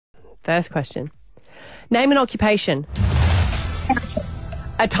First question. Name an occupation.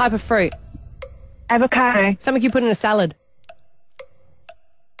 A type of fruit. Avocado. Something you put in a salad.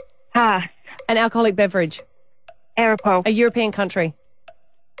 Pass. An alcoholic beverage. Aeropol. A European country.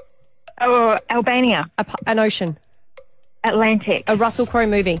 Oh, Albania. An ocean. Atlantic. A Russell Crowe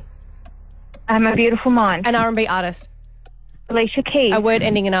movie. A Beautiful Mind. An R&B artist. Alicia Keys. A word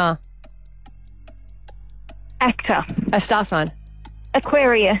ending in R. Actor. A star sign.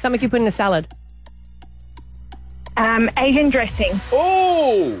 Aquarius. Something you put in a salad. Asian dressing.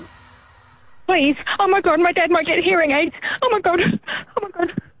 Oh! Please. Oh, my God. My dad might get hearing aids. Oh, my God. Oh, my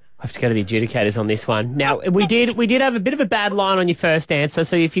God. I have to go to the adjudicators on this one. Now, we did have a bit of a bad line on your first answer,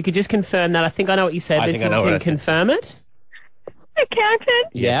 so if you could just confirm that. I think I know what you said, but if you can confirm it. Accountant.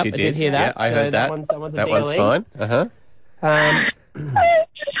 Yep, Yes, you I did. did hear that. Yeah, I heard that. That one's fine.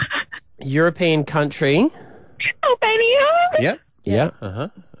 European country. Albania. Yep. Yeah.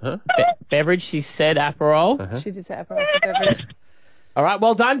 Beverage, she said Aperol. She did say Aperol for beverage. All right,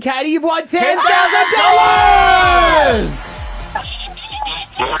 well done, Katie. You've won $10,000!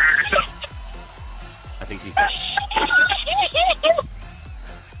 I think she's done.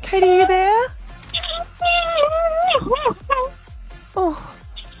 Katie, are you there? Oh.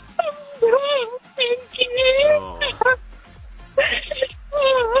 Thank you.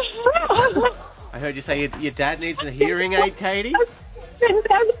 I heard you say your dad needs a hearing aid, Katie. My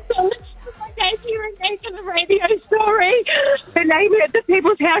dad's hearing aids on the radio. Sorry. The neighbour at the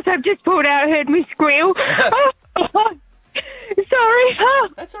people's house I've just pulled out heard me squeal. Sorry.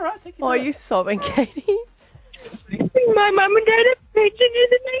 That's all right. Take Oh, are you sobbing, Katie? My mum and dad are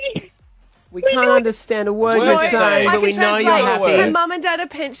pensioners and me. We can't understand a word you're saying, I but we can know you're translate. Her happy. mum and dad are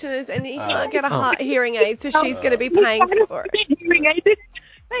pensioners and he can't get a hearing aid, so she's going to be paying for it. Hearing aids.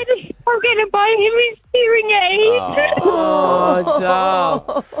 I'm going to buy him his hearing aids. Oh,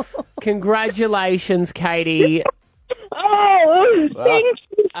 doll. Congratulations, Katie. Oh, thank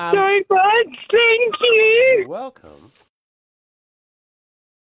you so much. Thank you. You're welcome.